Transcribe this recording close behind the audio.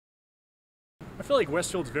I feel like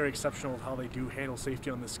Westfield's very exceptional with how they do handle safety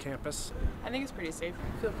on this campus. I think it's pretty safe.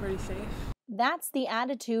 I feel pretty safe. That's the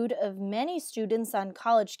attitude of many students on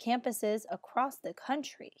college campuses across the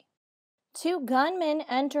country. Two gunmen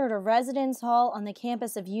entered a residence hall on the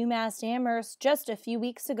campus of UMass Amherst just a few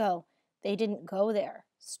weeks ago. They didn't go there.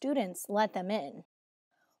 Students let them in.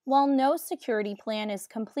 While no security plan is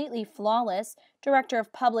completely flawless, Director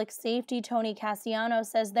of Public Safety Tony Casciano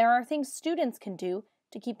says there are things students can do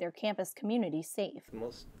to keep their campus community safe.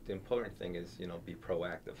 The important thing is, be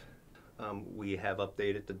proactive. We have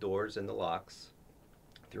updated the doors and the locks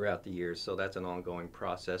throughout the years, so that's an ongoing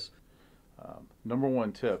process. Number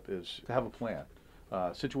one tip is to have a plan.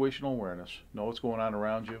 Situational awareness, know what's going on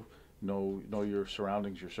around you, know your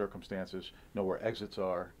surroundings, your circumstances, know where exits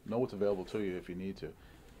are, know what's available to you if you need to.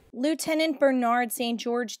 Lieutenant Bernard St.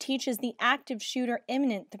 George teaches the active shooter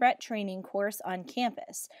imminent threat training course on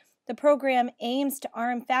campus. The program aims to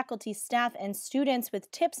arm faculty, staff, and students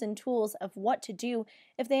with tips and tools of what to do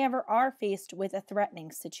if they ever are faced with a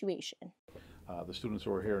threatening situation. The students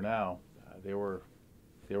who are here now, they were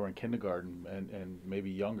in kindergarten and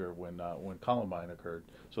maybe younger when Columbine occurred.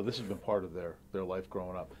 So this has been part of their life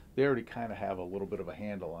growing up. They already kind of have a little bit of a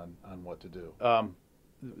handle on what to do.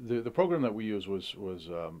 The program that we use was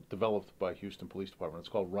developed by Houston Police Department. It's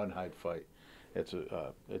called Run, Hide, Fight.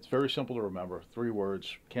 It's very simple to remember. 3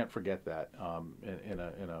 words. Can't forget that in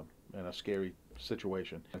a scary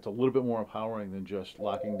situation. It's a little bit more empowering than just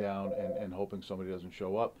locking down and hoping somebody doesn't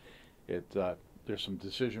show up. There's some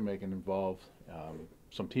decision making involved,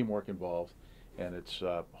 some teamwork involved, and it's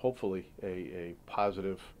hopefully a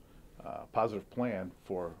positive plan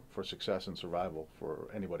for success and survival for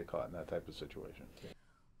anybody caught in that type of situation.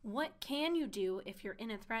 What can you do if you're in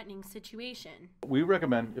a threatening situation? We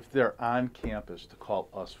recommend, if they're on campus, to call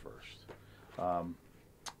us first.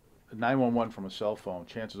 911 from a cell phone,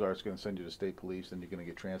 chances are it's going to send you to state police and you're going to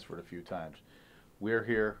get transferred a few times. We're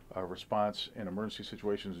here. Our response in emergency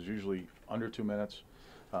situations is usually under 2 minutes.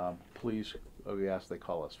 Please, we ask they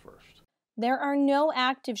call us first. There are no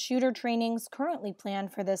active shooter trainings currently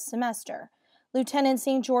planned for this semester. Lieutenant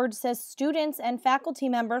St. George says students and faculty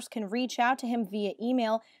members can reach out to him via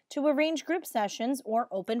email to arrange group sessions or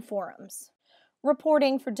open forums.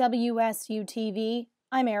 Reporting for WSU-TV,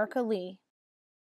 I'm Erika Leigh.